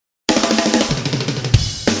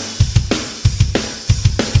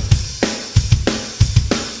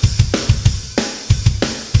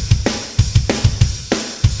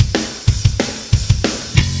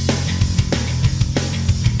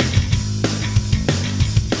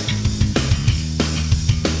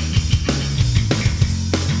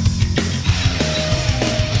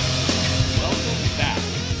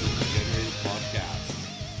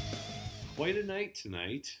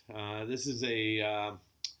tonight. This is a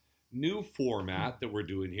new format that we're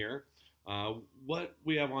doing here. What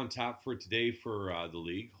we have on tap for today for the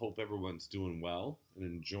league. Hope everyone's doing well and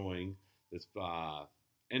enjoying this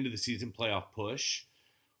end of the season playoff push.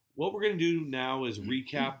 What we're going to do now is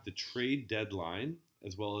recap the trade deadline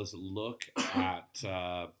as well as look at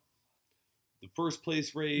the first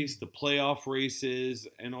place race, the playoff races,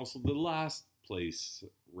 and also the last place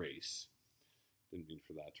race. Didn't mean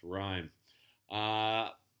for that to rhyme.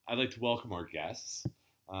 I'd like to welcome our guests.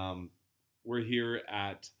 We're here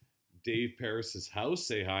at Dave Paris's house.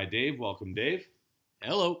 Say hi, Dave. Welcome, Dave.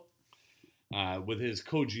 Hello. With his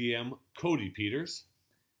co-GM, Cody Peters.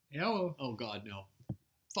 Hello. Oh, God, no.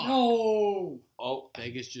 Fuck. No. Oh,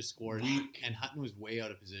 Vegas just scored, and Hutton was way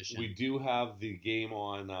out of position. we do have the game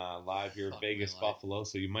on live here at Fuck Vegas my life. Buffalo,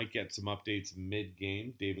 so you might get some updates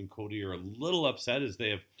mid-game. Dave and Cody are a little upset as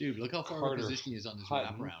they have. Dude, look how far out Carter of position he is on this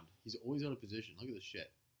Hutton. wraparound. He's always out of position. Look at this shit.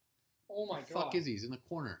 Oh my god. Fuck is he? He's in the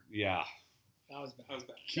corner. Yeah. That was bad.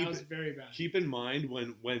 Keep That was it- very bad. Keep in mind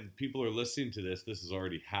when people are listening to this has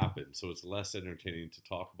already happened, so it's less entertaining to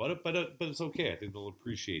talk about it, but it's okay. I think they'll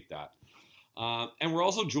appreciate that. And we're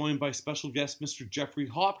also joined by special guest Mr. Jeffrey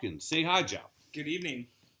Hopkins. Say hi, Jeff. Good evening.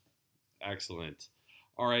 Excellent.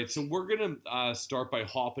 All right, so we're going to start by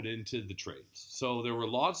hopping into the trades. So there were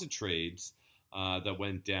lots of trades that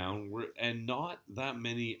went down, and not that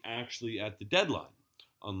many actually at the deadline,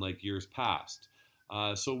 unlike years past.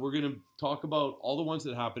 So we're going to talk about all the ones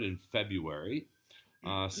that happened in February.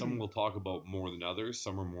 Some we'll talk about more than others.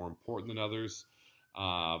 Some are more important than others.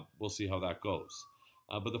 We'll see how that goes.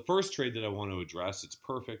 But the first trade that I want to address, it's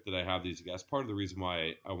perfect that I have these guys. Part of the reason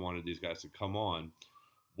why I wanted these guys to come on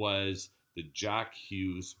was the Jack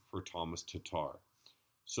Hughes for Thomas Tatar.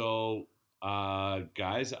 So,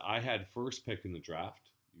 guys, I had first pick in the draft.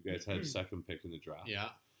 You guys had second pick in the draft. Yeah.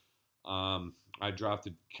 I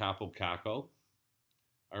drafted Capo Caco.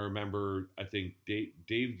 I remember, I think,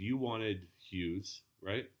 Dave, you wanted Hughes,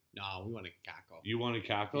 right? No, we wanted Kako. You wanted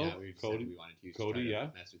Caco? Yeah, we Cody? said we wanted Hughes. Cody, to try yeah?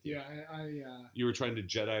 to mess with you. Yeah, I You were trying to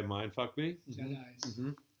Jedi mind fuck me? Jedi's.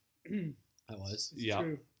 Mm-hmm. I was. It's Yeah.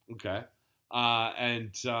 true. Okay.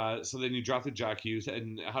 So then you drafted Jack Hughes,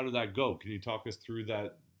 and how did that go? Can you talk us through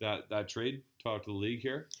that trade? Talk to the league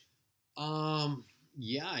here.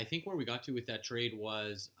 Yeah, I think where we got to with that trade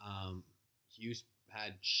was Hughes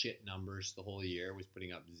had shit numbers the whole year, was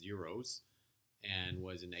putting up zeros, and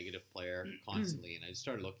was a negative player constantly. And I just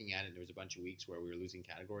started looking at it, and there was a bunch of weeks where we were losing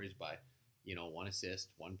categories by, 1 assist,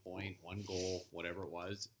 1 point, 1 goal, whatever it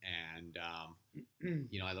was. And,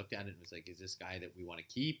 I looked at it and was like, is this guy that we want to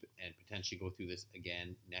keep and potentially go through this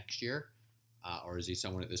again next year? Or is he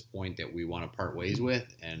someone at this point that we want to part ways with?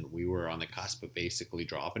 And we were on the cusp of basically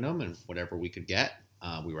dropping him, and whatever we could get,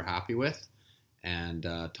 we were happy with. And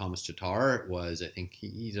Thomas Tatar was, I think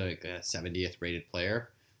he's like a 70th rated player,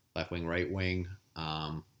 left wing, right wing.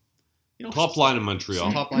 Top line in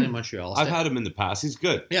Montreal. Top line in Montreal. I've had him in the past. He's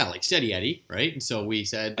good. Yeah, like steady Eddie, right? And so we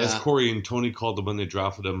said, As Corey and Tony called him when they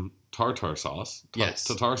drafted him, tartar sauce. Yes.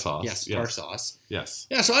 Tatar sauce. yes, tar sauce. Yes.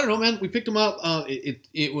 Yeah, so I don't know, man. We picked him up.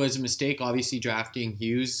 It was a mistake, obviously, drafting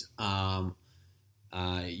Hughes. Having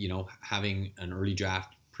an early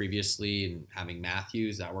draft previously and having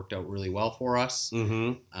Matthews, that worked out really well for us.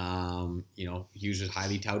 Mm-hmm. Hughes was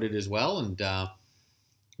highly touted as well, and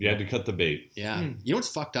You had to cut the bait. yeah. You know what's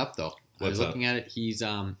fucked up though? I was What's looking at it. He's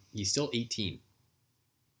still 18.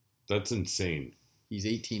 That's insane. He's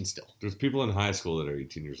 18 still. There's people in high school that are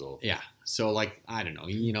 18 years old. Yeah. So like I don't know.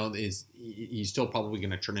 He's still probably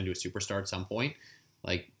going to turn into a superstar at some point.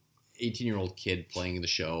 Like 18-year-old kid playing in the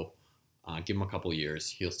show. Give him a couple of years,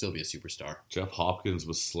 he'll still be a superstar. Jeff Hopkins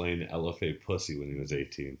was slaying LFA pussy when he was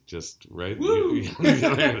 18. Just, right? Woo!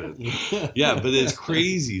 Yeah, but it's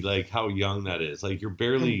crazy, like, how young that is. Like, you're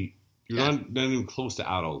Yeah. not even close to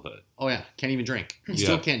adulthood. Oh yeah, can't even drink. He Yeah.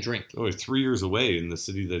 still can't drink. Oh, he's 3 years away in the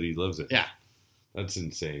city that he lives in. Yeah. That's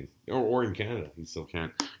insane. Or in Canada, he still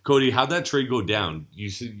can't. Cody, how'd that trade go down? You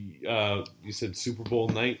said Super Bowl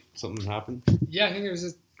night, something happened? Yeah, I think it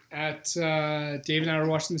was at Dave and I were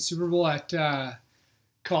watching the Super Bowl at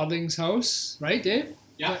Codling's house, right, Dave?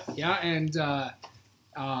 Yeah. Yeah, and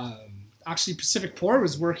actually Pacific Port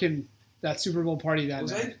was working that Super Bowl party that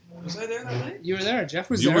night. Was I there that night? You were there. Jeff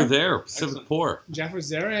was You there. were there, Pacific Excellent. Poor. Jeff was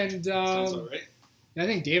there, and Sounds all right. I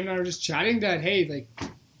think Dave and I were just chatting that, hey, like,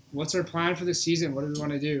 what's our plan for the season? What do we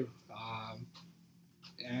want to do?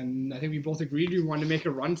 And I think we both agreed we wanted to make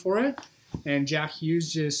a run for it. And Jack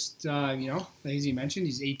Hughes just, as he mentioned,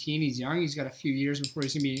 he's 18, he's young, he's got a few years before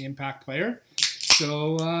he's going to be an impact player.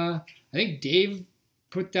 So I think Dave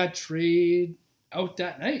put that trade out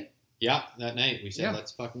that night. Yeah, that night we said, Yeah.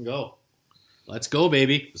 let's fucking go. Let's go,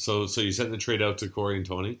 baby. So you sent the trade out to Corey and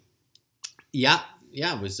Tony. Yeah,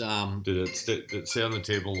 it was. Did it stay on the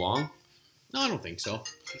table long? No, I don't think so.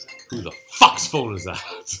 Who the fuck's phone is that?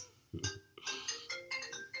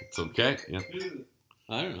 It's okay. Yeah.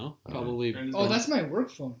 I don't know. Probably. Oh, that's my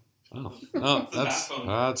work phone. Oh,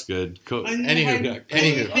 that's good. Anywho.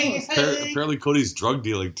 Apparently Cody's drug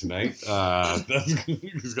dealing tonight.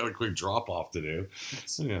 He's got a quick drop off to do.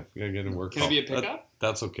 So yeah, we gotta get him work. Can it be a pickup?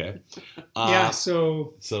 That's okay.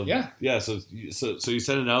 So you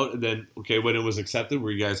sent it out, and then when it was accepted,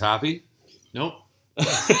 were you guys happy? Nope. I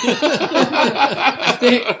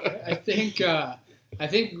think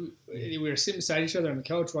we were sitting beside each other on the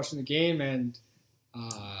couch watching the game, and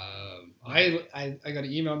I got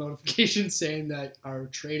an email notification saying that our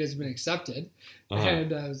trade has been accepted,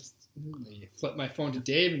 and I flipped my phone to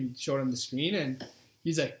Dave and showed him the screen, and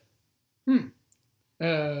he's like,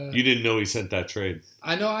 You didn't know he sent that trade.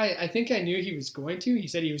 I know. I think I knew he was going to. He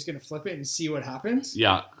said he was going to flip it and see what happens.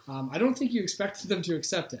 Yeah. I don't think you expected them to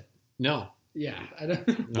accept it. No. Yeah. I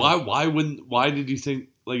don't. Why did you think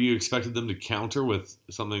you expected them to counter with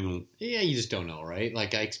something? Yeah, you just don't know, right?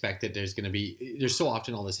 Like, I expect that there's so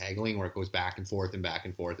often all this haggling where it goes back and forth and back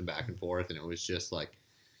and forth and back and forth, and it was just like.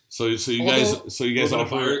 So you guys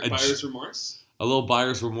offer buyer's remorse. A little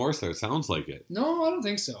buyer's remorse there. It sounds like it. No, I don't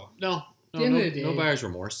think so. No, end of the day, no buyer's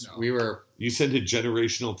remorse. No. You sent a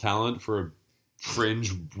generational talent for a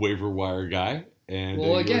fringe waiver wire guy, and you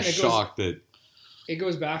were shocked that it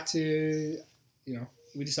goes back to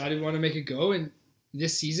we decided we want to make it go in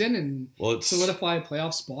this season and solidify a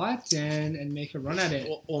playoff spot and make a run at it.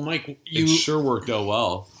 Well, Mike, it sure worked out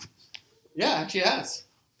well. Yeah, actually has.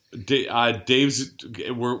 Dave's.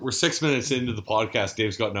 We're 6 minutes into the podcast.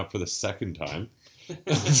 Dave's gotten up for the second time. I'm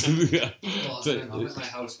at my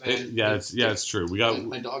house, man. It's true. We got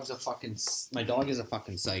my dog is a fucking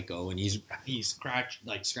psycho, and he's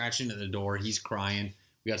scratching at the door. He's crying.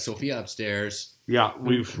 We got Sophia upstairs. Yeah,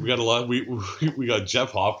 we got a lot. We got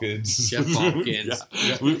Jeff Hopkins.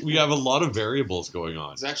 We have a lot of variables going on.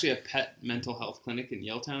 There's actually a pet mental health clinic in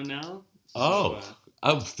Yaletown now. Well,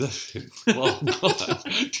 did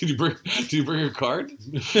you bring your card?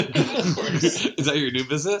 Of course. Is that your new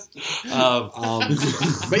business?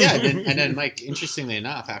 But yeah, and then Mike, interestingly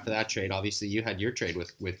enough, after that trade, obviously you had your trade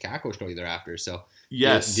with Kako shortly thereafter. So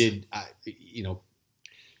yes, did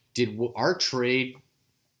our trade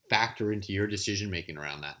factor into your decision making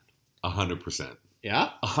around that? 100%. Yeah,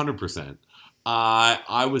 100%.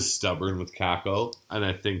 I was stubborn with Kako, and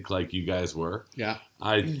I think like you guys were. Yeah,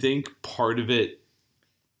 I think part of it.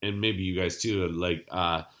 And maybe you guys too.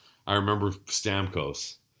 I remember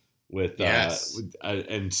Stamkos with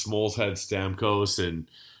and Smoles had Stamkos, and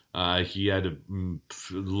he had a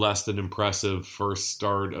less than impressive first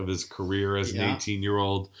start of his career as an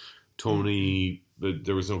 18-year-old. Tony,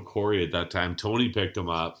 there was no Corey at that time. Tony picked him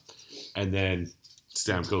up, and then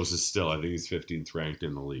Stamkos is still, I think he's 15th ranked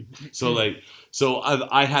in the league. So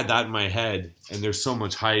I had that in my head, and there's so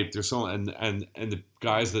much hype. There's so and the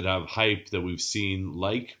guys that have hype that we've seen,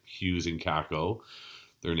 like Hughes and Kako,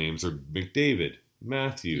 their names are McDavid,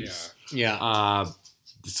 Matthews. Yeah.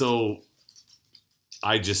 So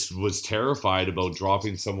I just was terrified about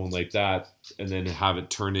dropping someone like that and then have it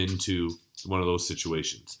turn into one of those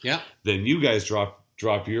situations. Yeah. Then you guys drop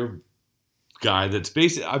your guy that's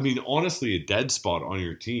basically, I mean, honestly, a dead spot on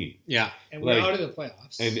your team. Yeah. And we're out of the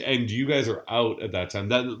playoffs. And you guys are out at that time.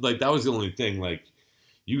 That was the only thing. Like,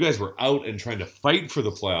 you guys were out and trying to fight for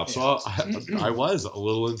the playoffs. So I was a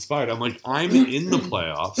little inspired. I'm like, I'm in the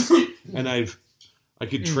playoffs, and I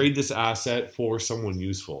could trade this asset for someone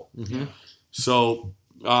useful. Mm-hmm. So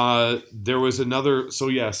there was another. So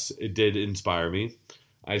yes, it did inspire me.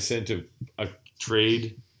 I sent a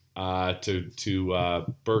trade to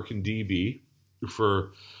Burke and DB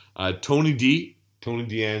for Tony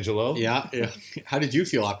D'Angelo. Yeah. How did you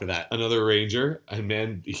feel after that? Another Ranger, and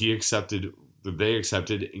man, they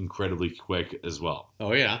accepted incredibly quick as well.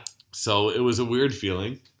 Oh yeah. So it was a weird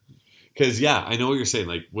feeling, because I know what you're saying.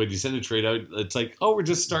 Like, when you send a trade out, it's like, oh, we're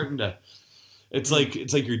just starting to. It's like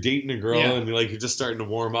you're dating a girl and you're just starting to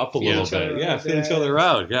warm up a little bit. Yeah, feel each other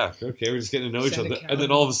out. Yeah, okay, we're just getting to know each other, and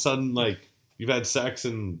then all of a sudden, like, you've had sex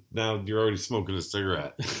and now you're already smoking a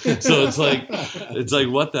cigarette. So it's like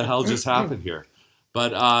what the hell just happened here?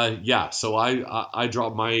 But so I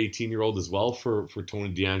dropped my 18-year-old as well for Tony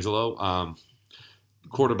D'Angelo,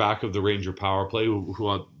 quarterback of the Ranger power play,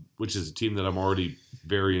 which is a team that I'm already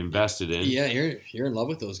very invested in. Yeah, you're in love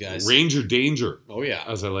with those guys. Ranger Danger. Oh yeah,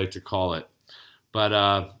 as I like to call it.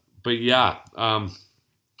 But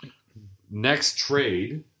next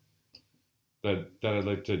trade that I'd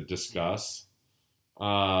like to discuss.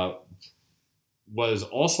 was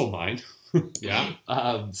also mine. Yeah.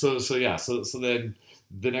 So then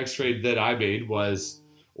the next trade that I made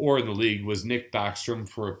or in the league, was Nick Backstrom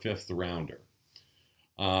for a 5th rounder.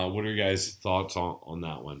 What are your guys' thoughts on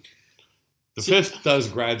that one? The 5th does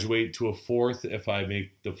graduate to a 4th if I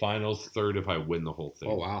make the finals, 3rd if I win the whole thing.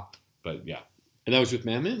 Oh, wow. But yeah. And that was with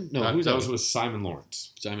Mammon? No, that was with Simon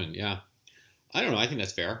Lawrence. Simon, yeah. I don't know. I think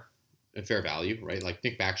that's fair. A fair value, right? Like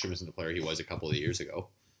Nick Backstrom isn't the player he was a couple of years ago.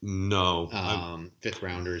 No. 5th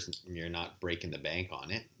rounders, you're not breaking the bank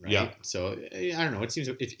on it, right? Yeah. So I don't know.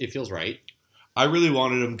 It feels right. I really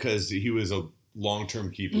wanted him because he was a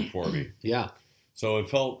long-term keeper for me. Yeah. So I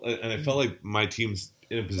felt like my team's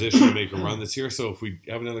in a position to make a run this year. So if we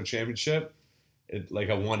have another championship,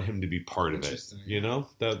 I want him to be part of it.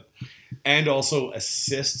 And also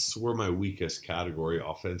assists were my weakest category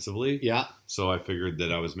offensively. Yeah. So I figured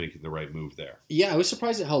that I was making the right move there. Yeah, I was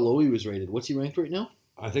surprised at how low he was rated. What's he ranked right now?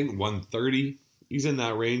 I think 130. He's in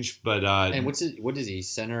that range, but and what is he?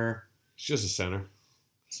 Center? He's just a center.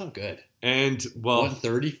 That's not good. And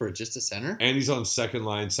 130 for just a center? And he's on second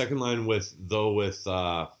line. Second line with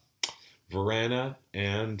Verana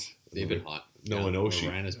and they've been hot. No, and Oshie.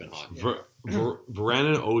 Verana's been hot.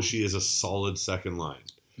 Verana and Oshie is a solid second line.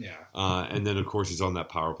 Yeah. And then of course he's on that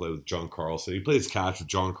power play with John Carlson. He plays catch with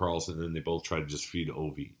John Carlson, and then they both try to just feed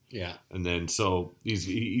Ovi. Yeah. And then so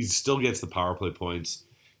he still gets the power play points.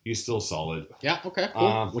 He's still solid. Yeah. Okay.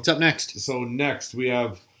 Cool. What's up next? So next we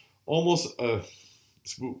have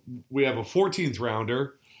we have a 14th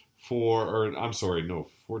rounder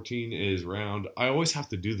 14 is round. I always have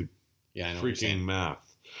to do the freaking math.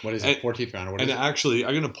 What is it? 14th rounder. What is it? Actually,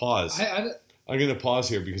 I'm going to pause. I'm going to pause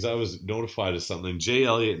here because I was notified of something. Jay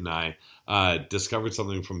Elliott and I discovered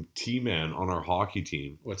something from T-Man on our hockey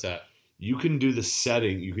team. What's that? You can do the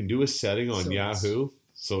setting. You can do a setting on Yahoo,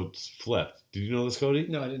 so it's flipped. Did you know this, Cody?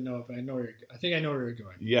 No, I didn't know it, but I think I know where you're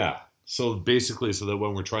going. Yeah. So basically, so that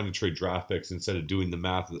when we're trying to trade draft picks, instead of doing the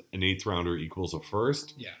math, an 8th rounder equals a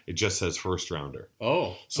 1st. Yeah. It just says 1st rounder.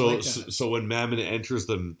 Oh. So when Mammon enters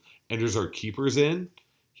our keepers in,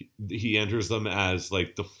 he enters them as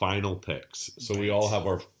like the final picks. So we all have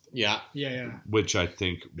our yeah, which I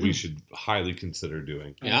think we should highly consider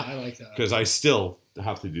doing. Yeah, I like that because I still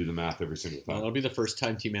have to do the math every single time. Well, it'll be the first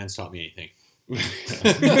time T-Man's taught me anything.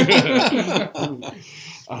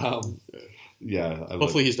 Yeah.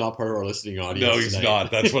 Hopefully he's not part of our listening audience. No, he's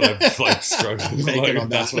not. That's what I'm struggling with.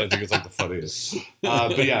 That's what I think is like the funniest.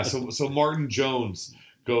 But yeah, so Martin Jones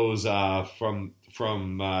goes from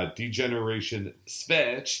Degeneration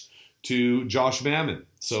Svech to Josh Mammon.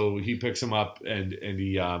 So he picks him up and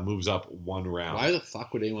he moves up one round. Why the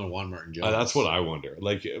fuck would anyone want Martin Jones? That's what I wonder.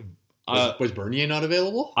 Like, was Bernier not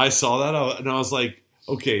available? I saw that and I was like,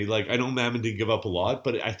 okay, like I know Mammon didn't give up a lot,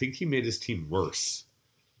 but I think he made his team worse.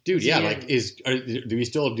 Dude, yeah, do we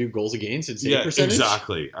still do goals against and save percentage?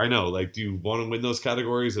 Exactly. I know. Like, do you want to win those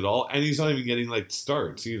categories at all? And he's not even getting like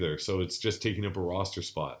starts either, so it's just taking up a roster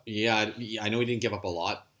spot. Yeah, I know he didn't give up a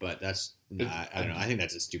lot, but I don't know. I think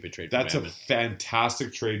that's a stupid trade. That's a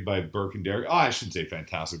fantastic trade by Burke and Derek. Oh, I shouldn't say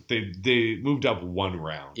fantastic. They moved up one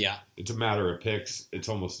round. Yeah, it's a matter of picks. It's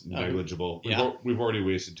almost negligible. We've already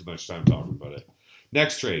wasted too much time talking about it.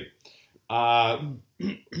 Next trade.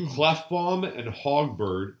 Clefbaum and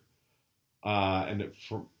Hogbird, and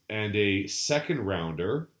a second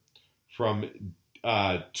rounder from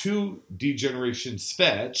 2 Degeneration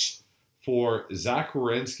Svech for Zach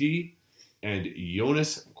Werenski and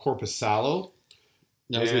Jonas Korpisalo.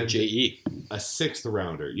 That was with JE. A 6th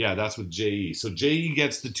rounder. Yeah, that's with JE. So JE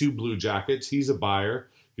gets the 2 Blue Jackets. He's a buyer.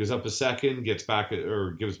 Gives up a 2nd, gives back a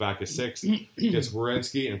 6th, gets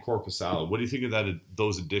Werenski and Korpisalo. What do you think of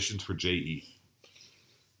those additions for JE?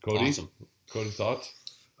 Cody? Awesome. Cody, thoughts?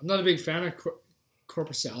 I'm not a big fan of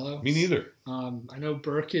Korpisalo. Me neither. I know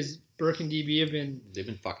Burke and DB have been... They've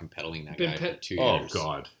been fucking peddling that guy for 2 years. Oh,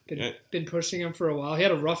 God. Been pushing him for a while. He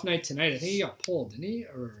had a rough night tonight. I think he got pulled, didn't he?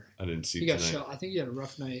 Or I didn't see he tonight. got shot. I think he had a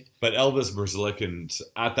rough night. But Elvis Merzlikins,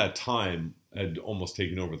 at that time, had almost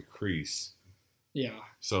taken over the crease. Yeah.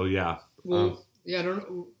 So, yeah. Well, I don't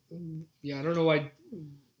know. Yeah, I don't know why.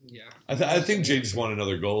 Yeah. I think Jay just won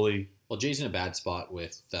another goalie. Well, Jay's in a bad spot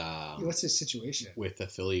with... what's his situation? With the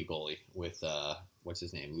Philly goalie. With, what's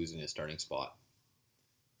his name? Losing his starting spot.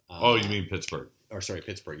 You mean Pittsburgh? Or sorry,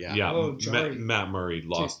 Pittsburgh, yeah. Yeah, Oh, Matt Murray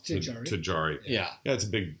lost to Jari. Yeah. Yeah, it's a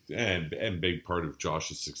big and big part of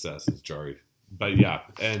Josh's success is Jari. But yeah,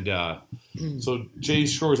 and so Jay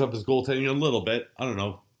shores up his goaltending a little bit. I don't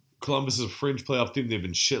know. Columbus is a fringe playoff team. They've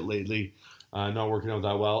been shit lately. Not working out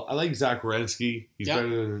that well. I like Zach Werenski. He's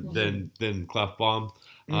better than Clefbaum.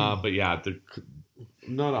 But yeah, I'm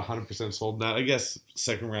not 100% sold on that. I guess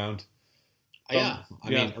second round. Yeah. I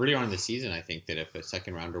mean, earlier on in the season, I think that if a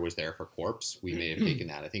second rounder was there for Corpse, we may have taken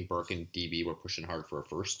that. I think Burke and DB were pushing hard for a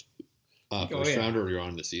first rounder earlier on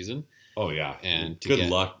in the season. Oh, yeah. And good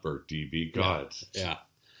luck, Burke, DB. God. Yeah.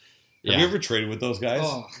 Have you ever traded with those guys?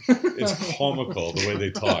 Oh. It's comical the way they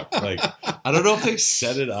talk. Like, I don't know if they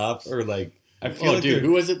set it up or like. I feel like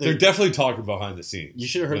who was it? They're definitely talking behind the scenes. You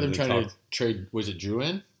should have heard them trying to trade. Was it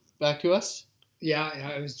Druin back to us?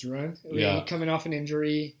 Yeah, it was Druin. Yeah. Coming off an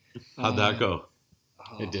injury. How'd that go?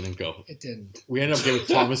 It didn't go. It didn't. We ended up getting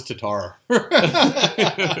Thomas Tatar.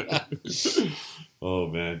 Oh,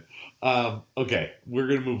 man. Okay, we're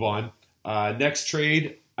going to move on. Next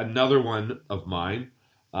trade, another one of mine.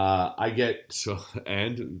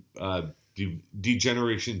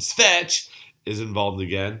 Degeneration Fetch is involved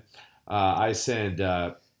again. I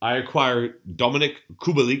acquire Dominic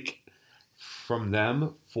Kubalik from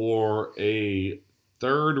them for a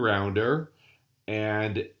 3rd rounder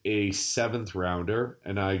and a 7th rounder,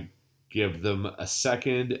 and I give them a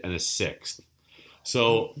 2nd and a 6th.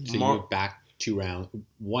 So you back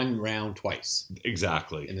 1 round twice.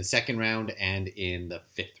 Exactly. In the 2nd round and in the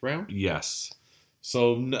 5th round? Yes.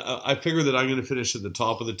 So I figure that I'm going to finish at the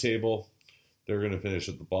top of the table. They're going to finish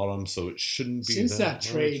at the bottom, so it shouldn't be Since that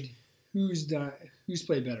trade, who's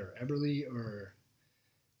played better, Eberle or?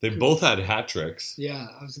 They both had hat tricks. Yeah,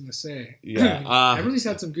 I was going to say. Yeah, Eberle's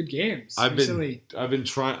had some good games recently. I've been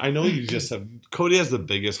trying. I know you just have. Cody has the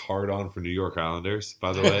biggest hard on for New York Islanders,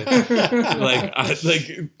 by the way.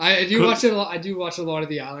 I do watch a lot. I do watch a lot of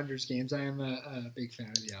the Islanders games. I am a big fan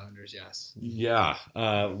of the Islanders. Yes. Yeah.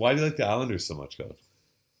 Why do you like the Islanders so much, Cody?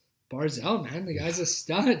 Barzell, man, the guy's a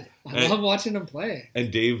stud. I love watching him play. And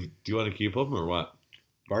Dave, do you want to keep him or what?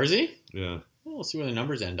 Barzy? Yeah. Well, we'll see where the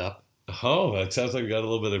numbers end up. Oh, that sounds like we got a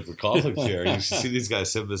little bit of a conflict here. You should see these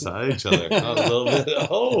guys sit beside each other. A little bit.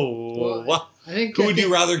 Oh, what? Who would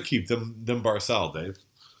you rather keep than Barzell, Dave?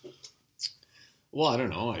 Well, I don't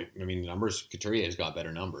know. I mean, Couturier has got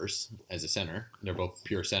better numbers as a center. They're both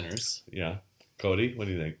pure centers. Yeah. Cody, what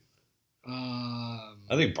do you think? I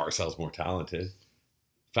think Barzell's more talented.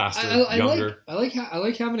 Faster, younger. I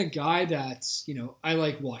like having a guy that's, I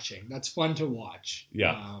like watching. That's fun to watch.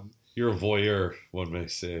 Yeah. You're a voyeur, one may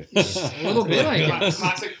say. A little bit, I guess.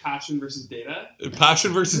 Classic passion versus data.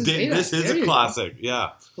 Passion versus data. This is a classic.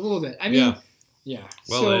 Yeah. A little bit. I mean, yeah.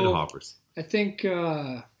 Well, in Hoppers. I think,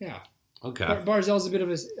 yeah. Okay. Barzell's a bit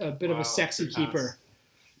of a sexy keeper.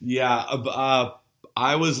 Yeah.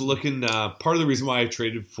 I was looking. Part of the reason why I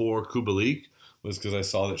traded for Kubalik was because I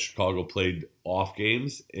saw that Chicago played off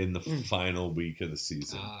games in the final week of the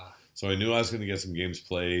season. So I knew I was going to get some games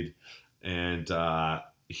played, and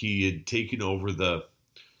he had taken over the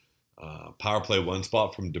power play 1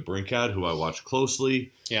 spot from DeBrincat, who I watched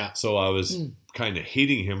closely. Yeah. So I was kind of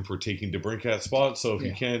hating him for taking DeBrincat's spot. So if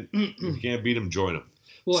you can't beat him, join him.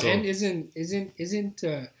 Well, and isn't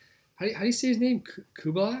how do you say his name?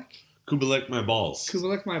 Kubalek? Kubalik my balls.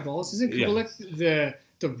 Kubalek my balls. Isn't Kubalek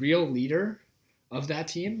the real leader of that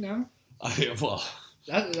team now?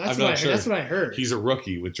 That's what I heard. He's a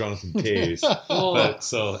rookie with Jonathan Taves.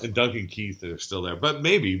 And Duncan Keith are still there. But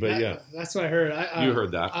maybe, yeah. That's what I heard. You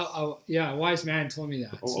heard that. Yeah, a wise man told me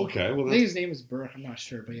that. Oh, okay. Well, I think his name is Burke. I'm not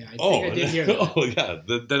sure, but yeah, I think I did hear that. Oh, yeah.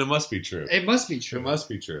 Then it must be true. It must be true. It must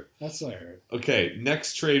be true. That's what I heard. Okay,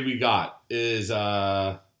 next trade we got is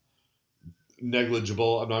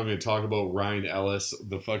negligible. I'm not going to talk about Ryan Ellis,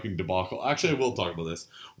 the fucking debacle. Actually, I will talk about this.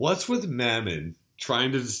 What's with Mammon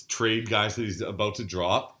trying to just trade guys that he's about to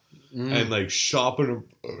drop and shopping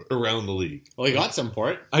around the league? Well, he got some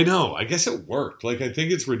for it. I know. I guess it worked. I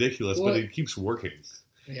think it's ridiculous, but it keeps working.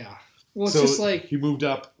 Yeah. Well, it's just he moved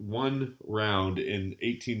up 1 round in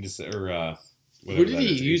 18 December. Who did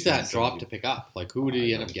he use that drop to pick up? Who did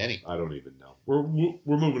he end up getting? I don't even know. We're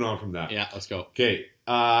moving on from that. Yeah, let's go. Okay.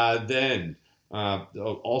 Then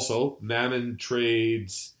also Mammon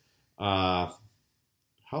trades. How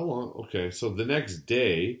long? Okay, so the next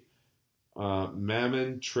day,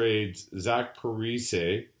 Mammon trades Zach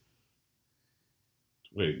Parise.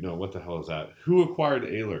 Wait, no, what the hell is that? Who acquired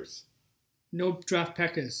Ehlers? No draft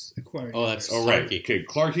peckas acquired. Oh, that's right. Clarkie. Okay,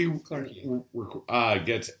 Clarkie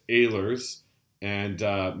gets Ehlers, and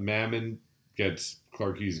Mammon gets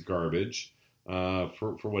Clarkie's garbage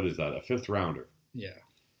for what is that? A 5th rounder. Yeah.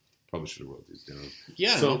 Probably should have wrote these down.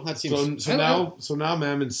 Yeah, that seems. So now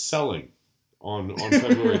Mammon's selling on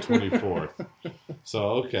February 24th. So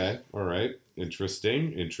okay, all right,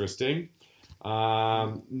 interesting.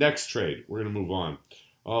 Next trade, we're gonna move on.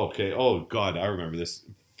 Okay. Oh God, I remember this.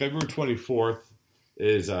 February 24th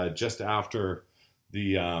is just after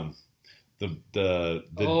the David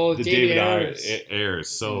Ayers.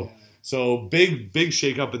 So So big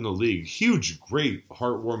shakeup in the league. Huge, great,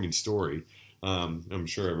 heartwarming story. I'm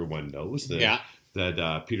sure everyone knows that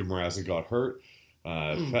Peter Mrazek got hurt,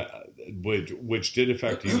 which did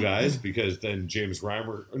affect you guys because then James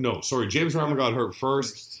Reimer got hurt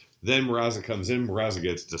first. Then Mrazek comes in. Mrazek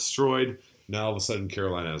gets destroyed. Now all of a sudden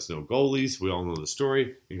Carolina has no goalies. We all know the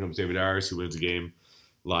story. Here comes David Ayres, who wins a game.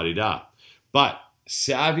 La-di-da. But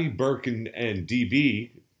Savvy, Burke, and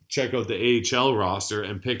DB check out the AHL roster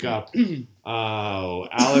and pick up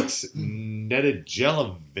Alex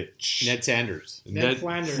Nedeljkovic. Ned Sanders. Ned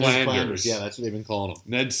Flanders. Yeah, that's what they've been calling him.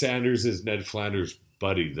 Ned Sanders is Ned Flanders'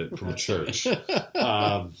 buddy from church.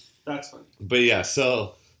 That's funny. But yeah,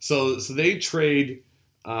 so they trade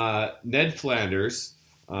Ned Flanders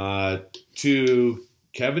to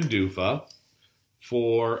Kevin Dufa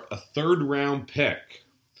for a 3rd round pick.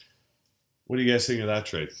 What do you guys think of that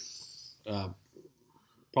trade?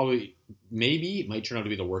 Probably, maybe it might turn out to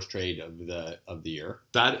be the worst trade of the year.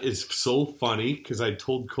 That is so funny because I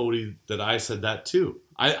told Cody that I said that too.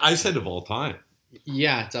 I said of all time.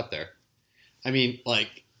 Yeah, it's up there. I mean,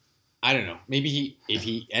 like, I don't know. Maybe if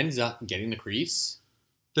he ends up getting the crease,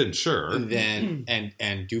 then sure. Then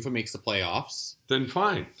and Dufa makes the playoffs, then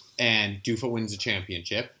fine. And Dufa wins the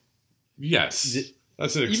championship. Yes.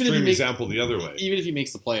 That's an extreme example the other way. Even if he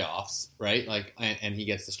makes the playoffs, right? Like, and he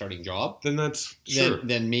gets the starting job, then that's sure.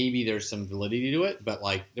 Then maybe there's some validity to it. But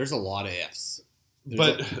like, there's a lot of ifs.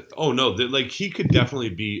 Like he could definitely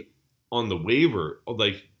be on the waiver.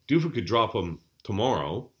 Like Dufa could drop him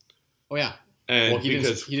tomorrow. Oh yeah, and he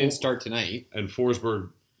didn't start tonight. And Forsberg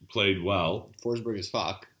played well. Forsberg is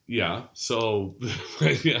fuck. Yeah. So,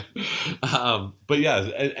 yeah. But yeah,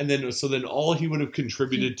 and then all he would have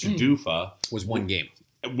contributed to Dufa was one game,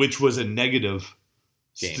 which was a negative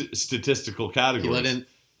statistical category. He let in,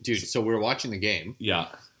 dude. So we're watching the game. Yeah.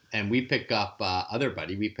 And we pick up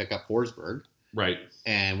we pick up Forsberg. Right.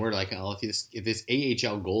 And we're like, oh, if this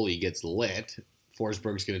AHL goalie gets lit,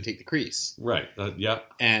 Forsberg's going to take the crease. Right. Yeah.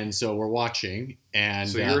 And so we're watching, and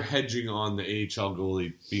so you're hedging on the AHL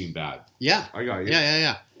goalie being bad. Yeah. I got you.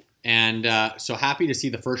 Yeah. And so happy to see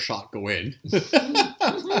the first shot go in.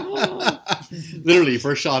 Literally,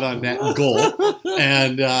 first shot on net, goal.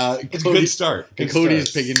 And good start.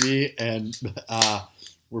 Cody's picking me, and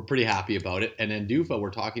we're pretty happy about it. And then Dufa,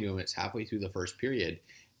 we're talking to him. It's halfway through the first period,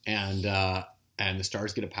 and the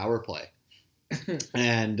Stars get a power play.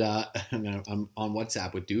 And I'm on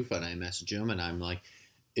WhatsApp with Dufa, and I message him, and I'm like,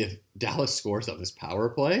 if Dallas scores on this power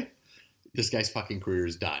play, this guy's fucking career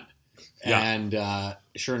is done. Yeah. And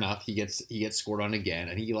sure enough, he gets scored on again,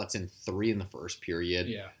 and he lets in 3 in the first period.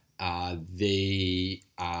 Yeah. They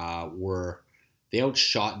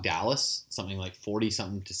outshot Dallas something like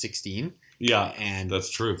 40-something to 16. Yeah, and that's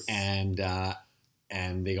true. And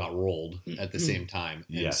they got rolled at the same time.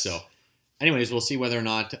 And yes. So, anyways, we'll see whether or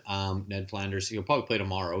not Ned Flanders. He'll probably play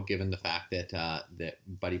tomorrow, given the fact that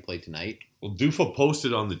Buddy played tonight. Well, Dufa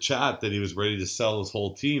posted on the chat that he was ready to sell his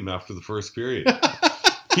whole team after the first period.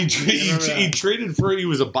 He traded for. He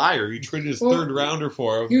was a buyer. He traded his 3rd rounder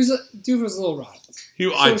for him. Dufa was a little rotten. He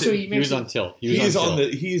was on tilt.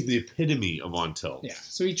 He's the epitome of on tilt. Yeah.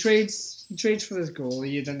 So he trades for this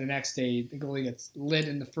goalie, and then the next day the goalie gets lit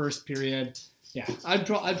in the first period. Yeah, I'd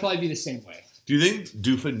probably be the same way. Do you think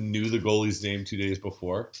Dufa knew the goalie's name 2 days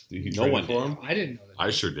before? No one for him? I didn't know that.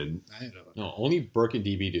 I sure didn't. I didn't know that. No, only Burke and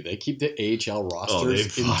DB do. They keep the AHL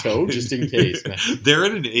rosters in tow just in case, man. They're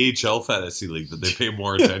in an AHL fantasy league that they pay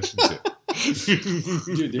more attention to.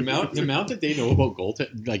 Dude, the amount that they know about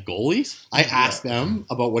goalies, I ask them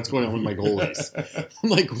about what's going on with my goalies. I'm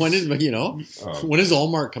like, when is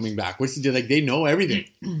Allmark coming back? What's he do? Like, they know everything.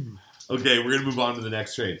 Okay, we're gonna move on to the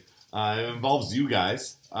next trade. It involves you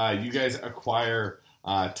guys. You guys acquire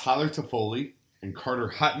Tyler Toffoli and Carter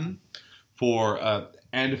Hutton for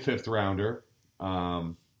and a 5th rounder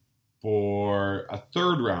for a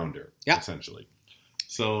 3rd rounder, essentially.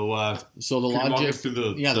 So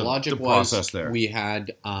the logic was process there. We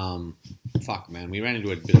had we ran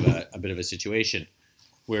into a bit of a situation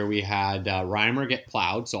where we had Reimer get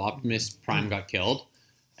plowed, so Optimus Prime got killed,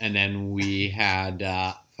 and then we had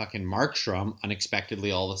Markstrom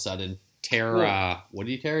unexpectedly all of a sudden tear. What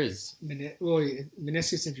did he tear? His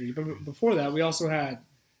meniscus injury. But before that, we also had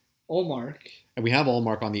Allmark. And we have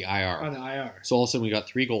Allmark on the IR. On the IR. So all of a sudden we got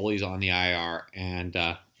 3 goalies on the IR and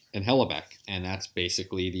Hellebuck, and that's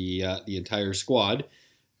basically the entire squad.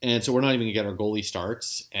 And so we're not even gonna get our goalie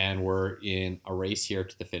starts, and we're in a race here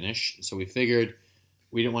to the finish. So we figured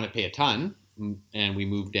we didn't want to pay a ton, and we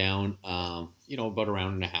moved down, about a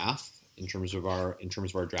round and a half in terms of our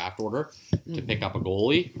draft order to pick up a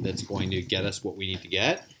goalie that's going to get us what we need to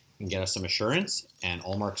get. and get us some assurance. And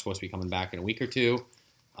Allmark's supposed to be coming back in a week or two.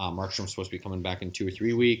 Markstrom's supposed to be coming back in 2 or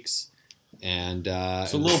 3 weeks. And so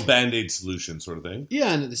a little Band-Aid solution sort of thing.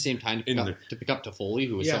 Yeah, and at the same time to pick up Toffoli,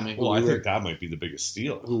 who was something. Well, I think that might be the biggest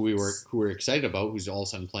steal. Who we're excited about, who's all of a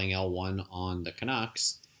sudden playing L1 on the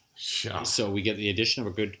Canucks. Yeah. So we get the addition of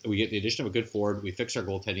a good forward. We fix our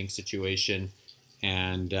goaltending situation,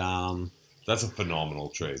 and that's a phenomenal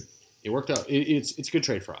trade. It worked out. It's a good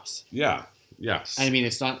trade for us. Yeah. Yes. I mean,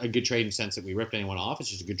 it's not a good trade in the sense that we ripped anyone off. It's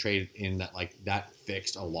just a good trade in that that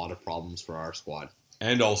fixed a lot of problems for our squad.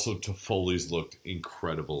 And also, Toffoli's looked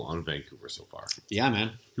incredible on Vancouver so far. Yeah,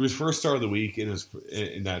 man. He was first star of the week in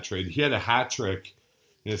that trade. He had a hat trick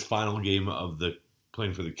in his final game of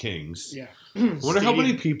playing for the Kings. Yeah. I wonder how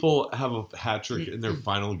many people have a hat trick in their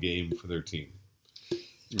final game for their team.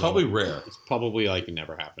 Probably rare. It's probably it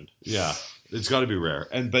never happened. Yeah, it's got to be rare.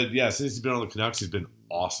 But since he's been on the Canucks, he's been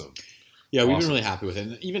awesome. Yeah, we've been really happy with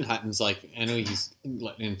him. Even Hutton's I know he's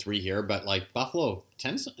letting in 3 here, but Buffalo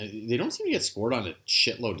they don't seem to get scored on a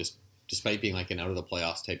shitload despite being an out of the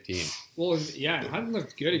playoffs type team. Well, yeah, Hutton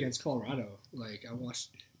looked good against Colorado. I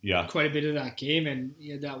watched quite a bit of that game, and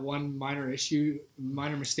he had that one minor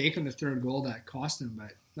mistake on the third goal that cost him.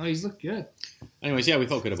 But no, he's looked good. Anyways, yeah, we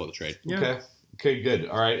felt good about the trade. Yeah. Okay, good.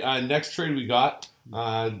 All right, next trade we got.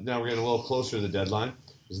 Now we're getting a little closer to the deadline.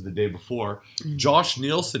 This is the day before. Josh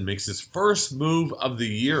Nielsen makes his first move of the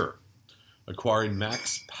year, acquiring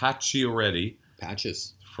Max Pacioretty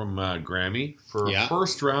from Grammy for a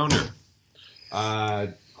first rounder.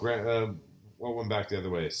 What went back the other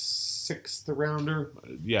way? 6th rounder?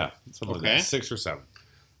 Yeah, something like that. 6 or 7.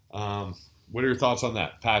 What are your thoughts on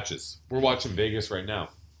that? Patches. We're watching Vegas right now.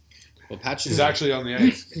 Well, Patches is actually on the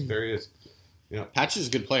ice. There he is. Yeah. Patches is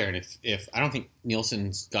a good player, and if I don't think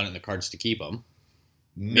Nielsen's got it in the cards to keep him.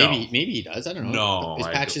 No. Maybe he does. I don't know. No. Is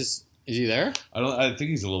Patches? Is he there? I think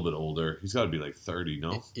he's a little bit older. He's got to be 30.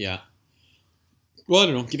 No. Yeah. Well, I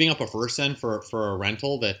don't know. Giving up a first then for a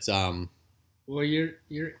rental that's Well,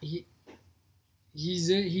 he's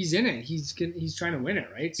in it. He's trying to win it,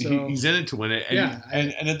 right? So he's in it to win it.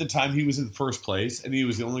 And, and at the time he was in first place, and he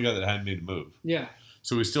was the only guy that hadn't made a move. Yeah.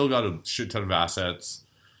 So we still got a shit ton of assets.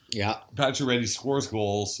 Yeah. Pacioretty scores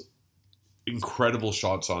goals, incredible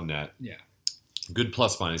shots on net. Yeah. Good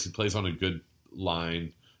plus minus. He plays on a good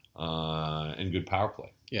line, and good power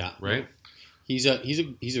play. Yeah. Right. He's a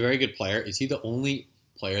very good player. Is he the only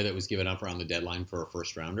player that was given up around the deadline for a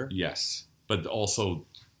first rounder? Yes, but also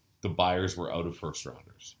the buyers were out of first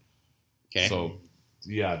rounders. Okay. So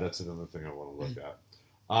yeah, that's another thing I want to look at.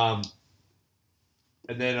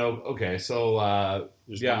 And then there's one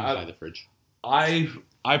by the fridge.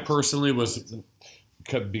 I personally was,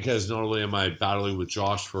 because not only am I battling with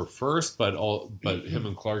Josh for first, but him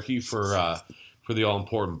and Clarkey for the all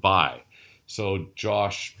important buy. So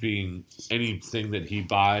Josh being anything that he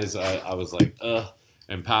buys, I was like, ugh.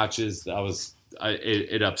 And Patches,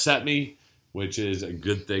 it upset me, which is a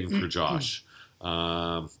good thing for Josh.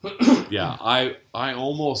 Yeah, I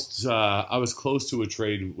almost I was close to a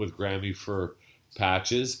trade with Grammy for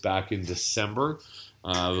Patches back in December.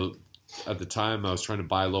 At the time, I was trying to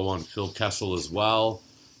buy low on Phil Kessel as well.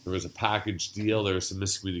 There was a package deal. There was some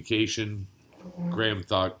miscommunication. Graham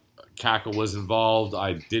thought Cackle was involved.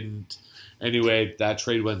 I didn't. Anyway, that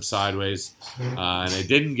trade went sideways, and I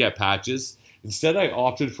didn't get Patches. Instead, I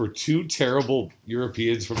opted for 2 terrible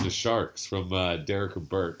Europeans from the Sharks, from Derek and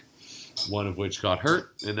Burke, one of which got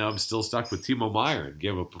hurt, and now I'm still stuck with Timo Meier and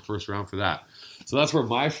gave up a first round for that. So that's where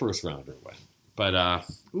my first rounder went. But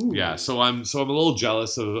yeah, so I'm a little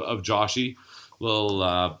jealous of Joshy,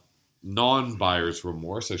 little non-buyer's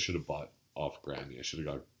remorse. I should have bought off Grammy. I should have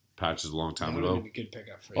got Patches a long time ago. Been a good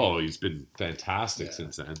pickup for you. Oh, he's been fantastic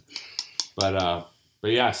since then. But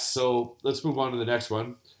yeah, so let's move on to the next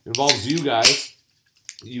one. It involves you guys.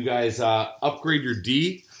 You guys upgrade your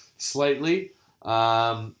D slightly.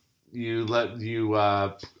 You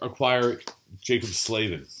acquire Jacob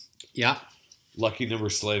Slavin. Yeah. Lucky number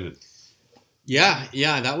Slavin. Yeah,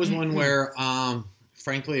 that was one where,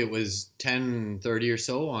 frankly, it was 10:30 or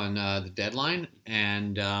so on the deadline,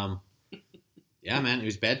 and yeah, man, it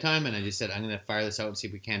was bedtime, and I just said I'm going to fire this out and see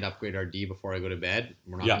if we can't upgrade our D before I go to bed.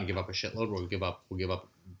 We're not going to give up a shitload. We'll give up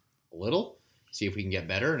a little, see if we can get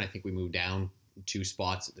better, and I think we moved down 2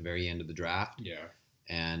 spots at the very end of the draft. Yeah,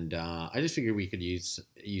 and I just figured we could use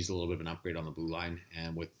a little bit of an upgrade on the blue line,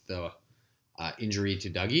 and with the injury to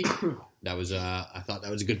Dougie, that was I thought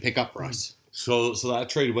that was a good pickup for us. So that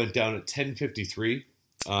trade went down at 10:53,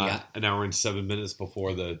 an hour and 7 minutes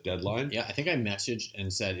before the deadline. Yeah, I think I messaged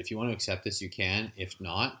and said, if you want to accept this, you can. If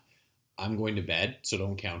not, I'm going to bed, so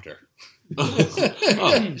don't counter. Oh,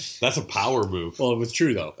 that's a power move. Well, it was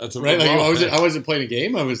true though. That's a right. Like, well, I wasn't playing a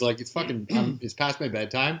game. I was like, it's fucking. It's past my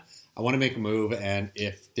bedtime. I want to make a move, and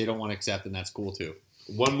if they don't want to accept, then that's cool too.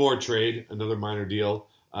 One more trade, another minor deal.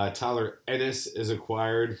 Tyler Ennis is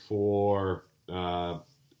acquired for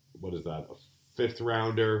what is that? A 5th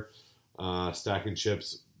rounder. Stacking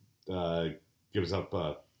chips gives up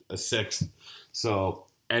a 6th. So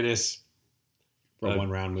Ennis. For a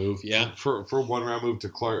 1-round move, yeah. For a 1-round move to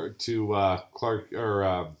Clark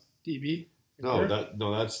or DB.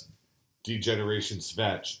 that's Degeneration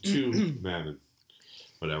Svetch to Mammon.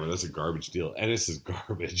 Whatever, that's a garbage deal. Ennis is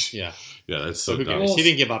garbage. Yeah. Yeah, that's so who dumb. cares? He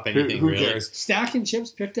didn't give up anything, Who really. cares? Stacking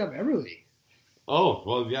chips picked up Everly. Oh,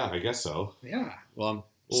 well, yeah, I guess so. Yeah. Well,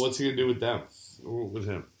 what's he going to do with them? With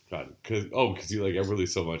him? God, because you like Everly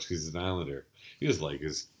so much because he's an Islander. You just like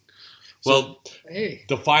his... Well, hey,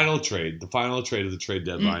 the final trade of the trade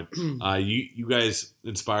deadline. You guys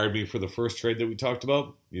inspired me for the first trade that we talked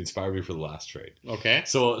about. You inspired me for the last trade. okay.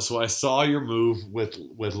 So I saw your move with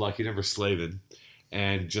Lucky Number Slavin,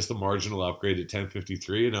 and just the marginal upgrade at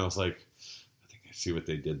 1053, and I was like, I think I see what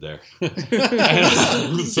they did there. Did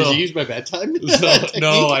you use my bedtime?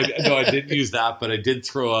 No, I didn't use that, but I did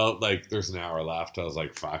throw out like there's an hour left. I was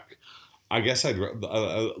like, fuck. I guess I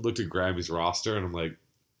looked at Grammy's roster, and I'm like.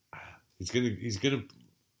 He's gonna.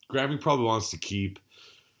 Grammy probably wants to keep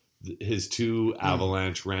his 2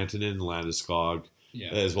 Avalanche, Rantanen and Landeskog,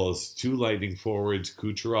 as well as 2 Lightning forwards,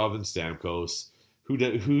 Kucherov and Stamkos.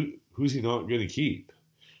 Who's he not going to keep?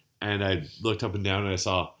 And I looked up and down and I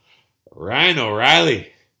saw Ryan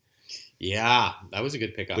O'Reilly. Yeah, that was a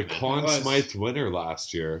good pickup. The Conn Smythe winner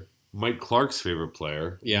last year, Mike Clark's favorite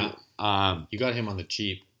player. Yeah, you got him on the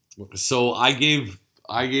cheap. So I gave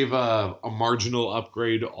a marginal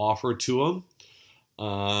upgrade offer to him.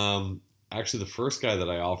 Actually, the first guy that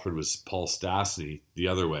I offered was Paul Stastny the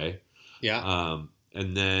other way. Yeah.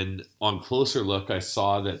 And then on closer look, I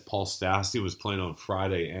saw that Paul Stastny was playing on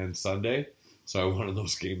Friday and Sunday. So I wanted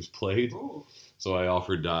those games played. Ooh. So I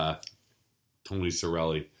offered Tony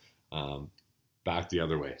Cirelli back the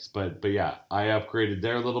other way. But yeah, I upgraded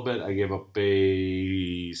there a little bit. I gave up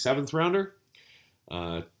a 7th rounder.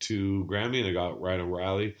 To Grammy, and I got Ryan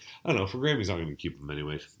O'Reilly. I don't know. For Grammy's not going to keep him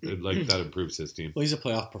anyway. Like that improves his team. Well, he's a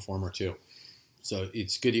playoff performer too, so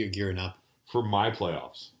it's good you're gearing up For my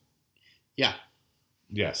playoffs. Yeah.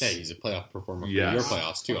 Yes. Hey, he's a playoff performer for Yes. your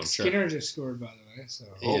playoffs too. I'm sure. Skinner just scored, by the way. So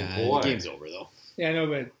Oh, Yeah, boy. the game's over though. yeah, I know,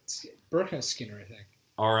 but Burke has Skinner, I think.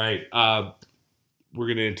 All right. We're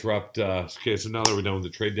going to interrupt. Okay, so now that we're done with the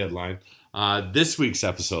trade deadline, this week's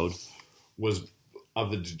episode was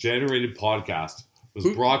of the Degenerated Podcast was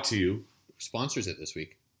brought to you. Sponsors it this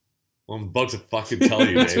week. Well, I'm about to fucking tell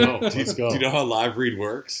you, Dave. Let's go. Do you know how live read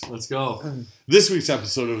works? Let's go. This week's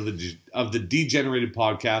episode of the Degenerated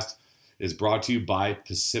Podcast is brought to you by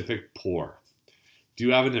Pacific Pour. Do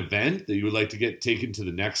you have an event that you would like to get taken to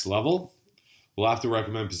the next level? We'll have to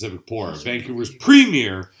recommend Pacific Pour, Vancouver's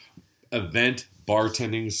premier event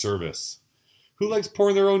bartending service. Who likes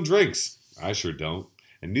pouring their own drinks? I sure don't.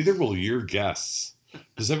 And neither will your guests.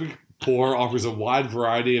 Pacific Pour offers a wide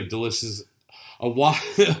variety of delicious...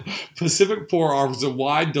 Pacific Pour offers a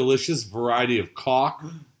wide, delicious variety of cock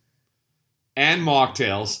and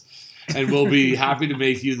mocktails, and we'll be happy to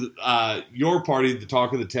make you your party the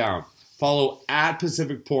talk of the town. Follow at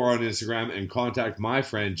Pacific Pour on Instagram and contact my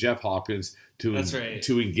friend Jeff Hopkins to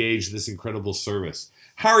engage this incredible service.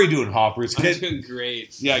 How are you doing, Hoppers? I'm doing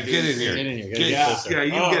great. Yeah, get in here. Get in here.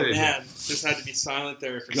 You Oh, get in man. here. Just had to be silent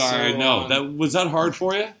there for Sorry, so no. long. Was that hard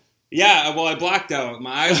for you? Yeah, well, I blacked out.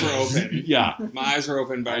 My eyes were open. Yeah. My eyes were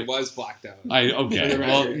open, but I was blacked out. Okay.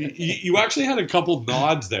 Well, you actually had a couple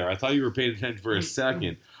nods there. I thought you were paying attention for a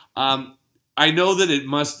second. I know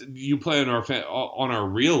that you play on our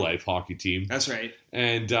real life hockey team, That's right.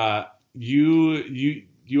 and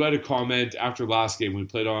you had a comment after last game we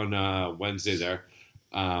played on Wednesday. There,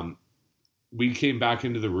 we came back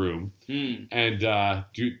into the room, and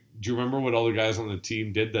do you remember what all the guys on the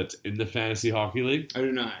team did that's in the fantasy hockey league? I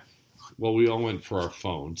do not. Well, we all went for our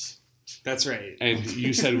phones, That's right. and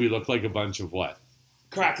you said we looked like a bunch of what?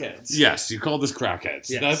 Crackheads. Yes, you called us crackheads.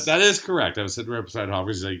 Yes. That is correct. I was sitting right beside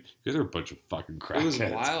Hoppers. He's like, you guys are a bunch of fucking crackheads. It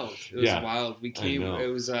was wild. It was wild. We came. know. It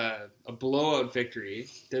was a blowout victory.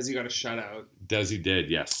 Desi got a shutout. Desi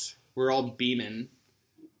did, yes. We're all beaming,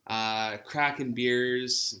 cracking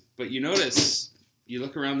beers. But you notice, you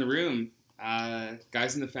look around the room,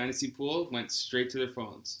 guys in the fantasy pool went straight to their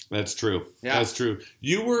phones. That's true. Yeah. That's true.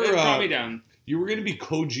 You were It brought me down. You were going to be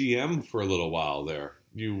co-GM for a little while there.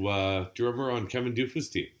 You do you remember on Kevin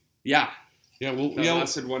Doofus' team? Yeah. Yeah. Well, That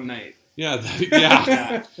lasted one night.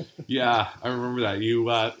 Yeah. I remember that. You,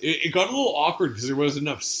 it got a little awkward because there wasn't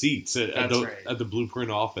enough seats at the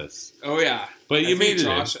Blueprint office. Oh yeah, But you made it.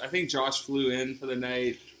 I think Josh flew in for the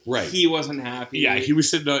night. Right. He wasn't happy. Yeah, he was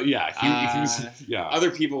sitting. He was. Yeah. Other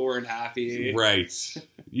people weren't happy. Right.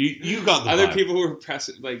 You got the Other vibe. people were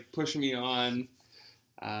pushing me on.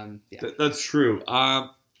 That's true.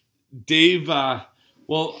 Dave.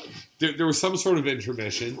 Well, there was some sort of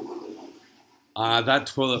intermission. That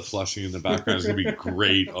toilet flushing in the background is going to be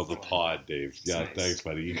great on the pod, Dave. Yeah, nice. Thanks,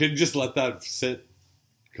 buddy. You can just let that sit.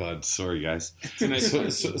 God, sorry, guys.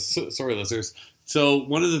 Sorry, listeners. So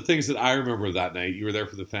one of the things that I remember that night, you were there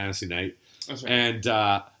for the fantasy night, That's right. and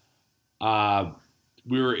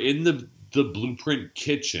we were in the Blueprint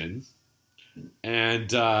kitchen, and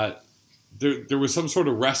there was some sort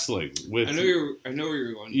of wrestling with. I know where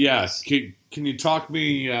you're going. Yes. Can you talk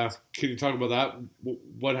me? Can you talk about that?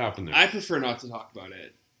 What happened there? I prefer not to talk about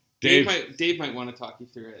it. Dave. Dave might want to talk you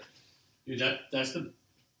through it. Dude, that's the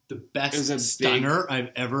It was best a stunner I've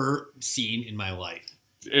ever seen in my life.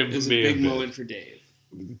 It was a big moment for Dave.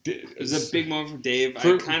 It was a big moment for Dave.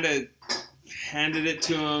 I kind of handed it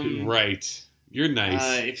to him. Right. You're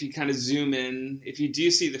nice. If you kind of zoom in, if you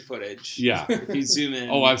do see the footage, Yeah. If you zoom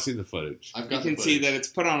in, Oh, I've seen the footage. I've you got can the see footage. that it's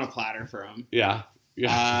put on a platter for him. Yeah.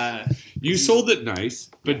 You sold it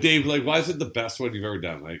nice, but Dave, why is it the best one you've ever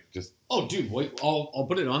done? Oh, dude, wait, I'll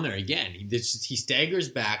put it on there again. He staggers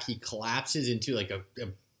back. He collapses into a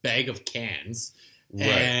bag of cans, Right.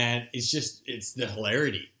 and it's the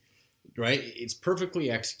hilarity, right? It's perfectly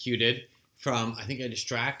executed. I think I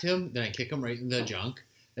distract him, then I kick him right in the junk,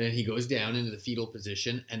 and then he goes down into the fetal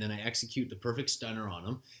position, and then I execute the perfect stunner on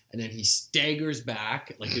him, and then he staggers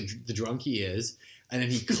back like the drunk he is, and then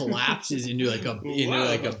he collapses into a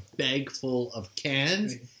bag full of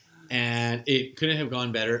cans. And it couldn't have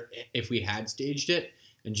gone better if we had staged it.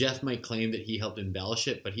 And Jeff might claim that he helped embellish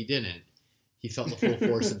it, but he didn't. He felt the full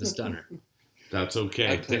force of the stunner. That's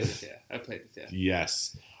okay. I played with you.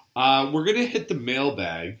 Yes. We're going to hit the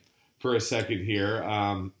mailbag for a second here.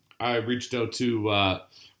 I reached out to our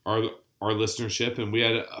listenership, and we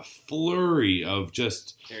had a flurry of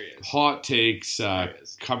just There he is. hot takes There he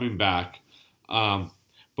is. coming back. But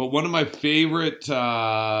one of my favorite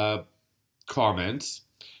comments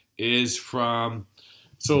is from,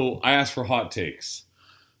 so I asked for hot takes.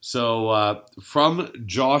 So from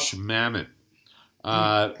Josh Mammon.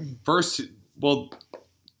 First, well,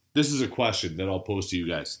 this is a question that I'll pose to you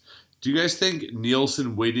guys. Do you guys think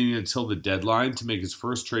Nielsen waiting until the deadline to make his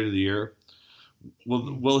first trade of the year,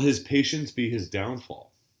 will his patience be his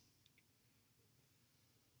downfall?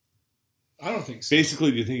 I don't think so.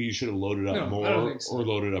 Basically, do you think you should have loaded up No, I more don't think so. or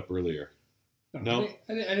loaded up earlier? No?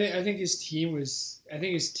 I think his team was. I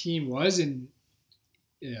think his team was and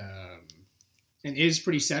is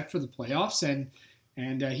pretty set for the playoffs,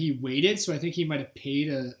 and he waited. So I think he might have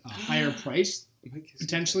paid a higher price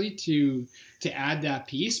potentially to add that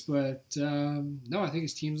piece. But no, I think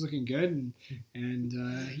his team's looking good, and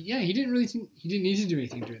he didn't need to do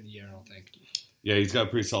anything during the year. I don't think. Yeah, he's got a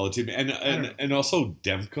pretty solid team, and also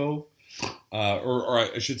Demko, or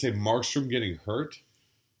I should say Markstrom getting hurt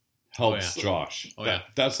helps Josh. Oh, yeah.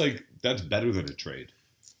 That's better than a trade.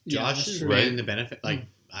 Josh has right. been the benefit, I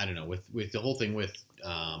don't know, with the whole thing with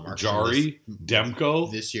Markstrom Jari, Demko,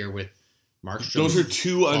 this year with Markstrom. those are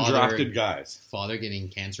two undrafted guys. Father getting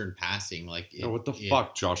cancer and passing. What the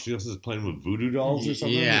fuck? Josh Nielsen is playing with voodoo dolls or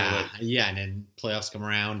something? Yeah, and then playoffs come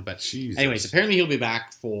around. But Jesus. anyways, apparently he'll be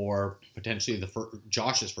back for potentially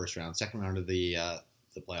Josh's first round, second round of the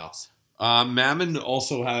playoffs. Mammon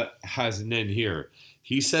also has an in here.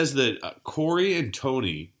 He says that Corey and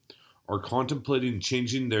Tony are contemplating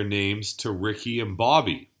changing their names to Ricky and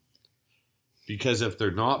Bobby. Because if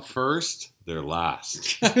they're not first, they're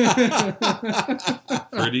last.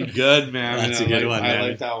 Pretty good, Mammon. That's a good one, I Mammon.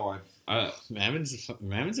 like that one.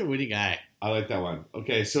 Mammon's a witty guy. I like that one.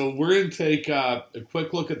 Okay, so we're going to take a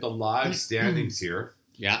quick look at the live standings here.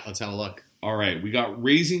 Yeah, let's have a look. All right, we got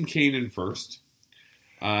Raising Canaan first.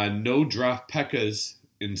 No Draft Pekkas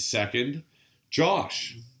in second.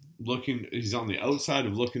 Josh, he's on the outside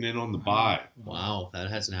of looking in on the bye Wow, that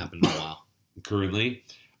hasn't happened in a while. currently.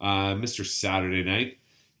 Mr. Saturday Night,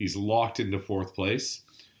 he's locked into fourth place.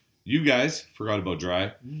 You guys, forgot about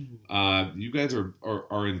Dry. You guys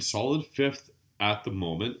are in solid fifth at the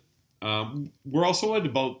moment. We're also at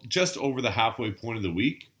about just over the halfway point of the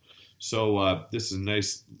week. So this is a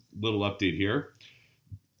nice little update here.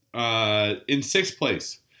 In sixth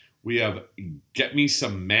place, we have Get Me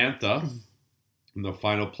Samantha in the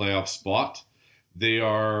final playoff spot. They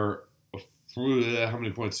are, how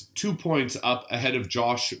many points? 2 points up ahead of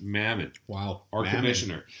Josh Mammon, Wow. our Mammon.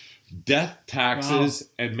 commissioner. Death, taxes,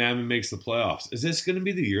 and Mammon makes the playoffs. Is this going to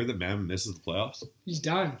be the year that Mammon misses the playoffs? He's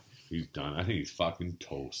done. He's done. I think he's fucking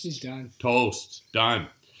toast. He's done. Toast. Done.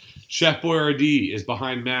 Chef Boyardee is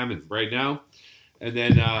behind Mammon right now. And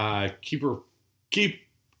then keep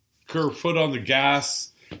her foot on the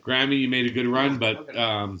gas. Grammy, you made a good run, but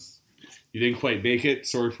you didn't quite make it.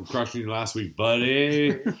 Sorry for crushing you last week,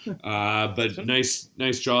 buddy. But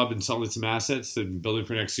nice job in selling some assets and building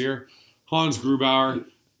for next year. Hans Grubauer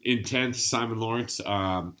in 10th, Simon Lawrence.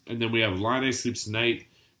 And then we have Line Sleeps Tonight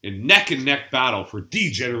in neck-and-neck battle for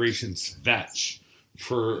D-Generation's Vetch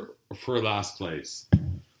for last place.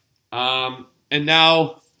 And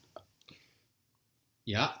now...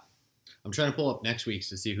 Yeah. I'm trying to pull up next week's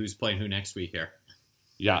to see who's playing who next week here.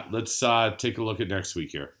 Yeah, let's take a look at next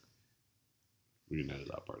week here. We can edit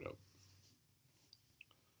that part out.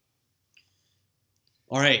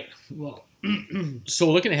 All right. Well,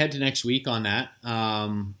 so looking ahead to next week on that,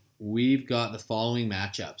 we've got the following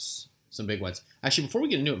matchups. Some big ones. Actually, before we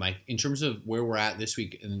get into it, Mike, in terms of where we're at this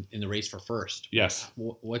week in the race for first, Yes.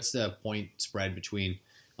 what's the point spread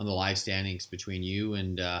on the live standings between you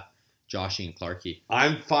and Joshy and Clarkie?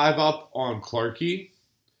 I'm 5 up on Clarkie,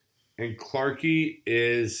 and Clarkie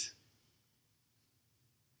is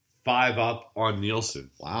 5 up on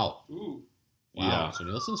Nielsen. Wow. Ooh. Wow. Yeah. So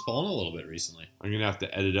Nielsen's fallen a little bit recently. I'm going to have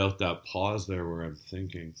to edit out that pause there where I'm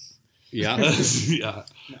thinking. Yeah. Yeah.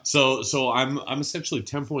 So I'm essentially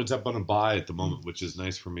 10 points up on a bye at the moment, which is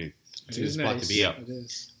nice for me. It's a good spot to be up. It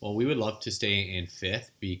is. Well, we would love to stay in 5th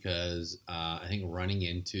because I think running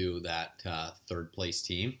into that third place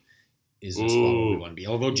team is the spot where we want to be.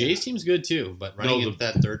 Although Jay's team's good too, but running into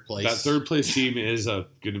that third place. That third place team is going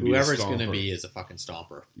to be whoever it's a going to stomper. be is a fucking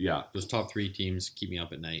stomper. Yeah. Those top 3 teams keep me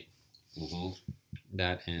up at night. Mm-hmm.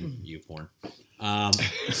 That and you porn.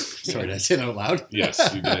 Sorry, did I say that out loud?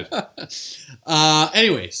 Yes, you did.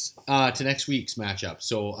 Anyways, to next week's matchup.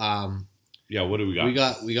 So Yeah, what do we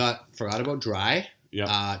got? we got Forgot About Dry.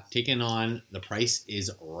 Yeah. Taking on The Price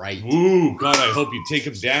is Right. Ooh, God, I hope you take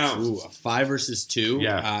him down. Ooh, a 5 versus 2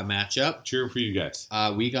 matchup. Cheering for you guys.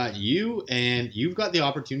 We got you, and you've got the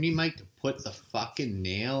opportunity, Mike, to put the fucking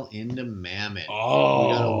nail into Mammon.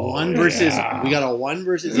 Oh, we got a 1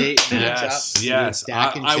 versus 8 matchup. Yes.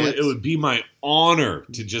 Stacking It chips. would be my honor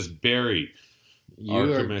to just bury our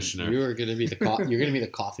commissioner. You are going to be the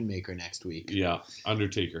coffin maker next week. Yeah,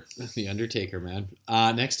 Undertaker. The Undertaker, man.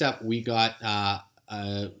 Next up, we got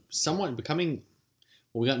someone becoming.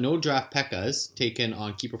 Well, we got no draft Pekkas taken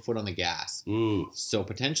on Keep Her Foot on the Gas. Ooh. So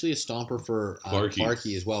potentially a stomper for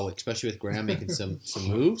Clarkie. as well, especially with Graham making some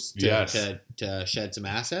moves to shed some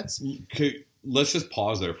assets. Okay, let's just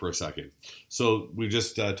pause there for a second. So we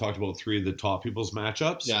just talked about 3 of the top people's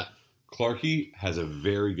matchups. Yeah. Clarkie has a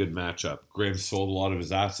very good matchup. Graham sold a lot of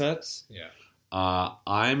his assets. Yeah.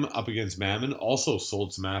 I'm up against Mammon, also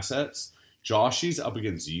sold some assets. Joshy's up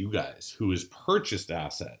against you guys, who has purchased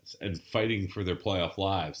assets and fighting for their playoff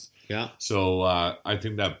lives. Yeah. So I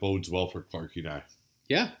think that bodes well for Clarkie and I.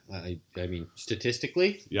 Yeah. I mean,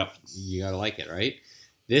 statistically, Yep. you gotta like it, right?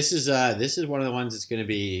 This is one of the ones that's going to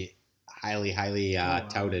be highly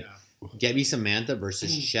touted. Yeah. Get me Samantha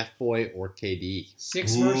versus Chef Boy or KD.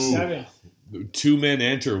 6 versus 7. 2 men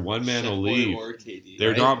enter, 1 man will leave.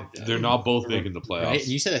 They're Right? They're not both making the playoffs. Right?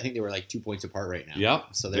 You said I think they were like 2 points apart right now. Yep.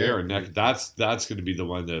 So they are neck. That's going to be the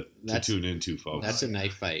one to That's- tune into, folks. That's a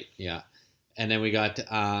knife fight. Yeah. And then we got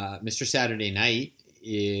Mr. Saturday Night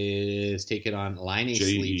is taking on Line A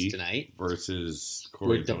J.E. Sleeps tonight versus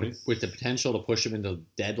Corey with Tony. the potential to push him into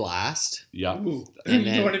dead last. Yeah. Ooh, And you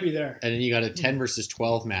then- don't want to be there. And then you got a 10 versus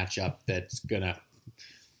 12 matchup that's gonna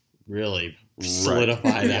really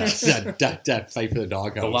solidify that fight for the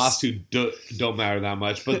doghouse. The last 2 don't matter that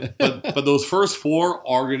much, but those first 4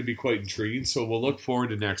 are going to be quite intriguing. So we'll look forward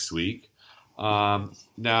to next week. Until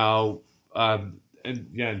then,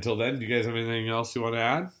 do you guys have anything else you want to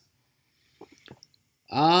add?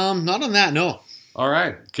 Not on that, no. All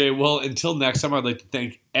right. Okay. Well, until next time, I'd like to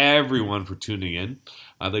thank everyone for tuning in.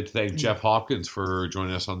 I'd like to thank Jeff Hopkins for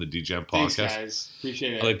joining us on the DGM podcast. Thanks, guys.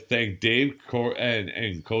 Appreciate it. I'd like to thank Dave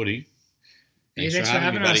and Cody. Hey, thanks for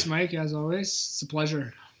having me, us, buddy. Mike, as always. It's a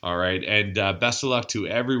pleasure. All right. And best of luck to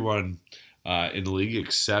everyone in the league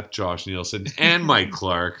except Josh Nielsen and Mike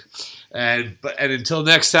Clark. And until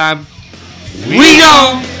next time, we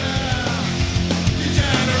go!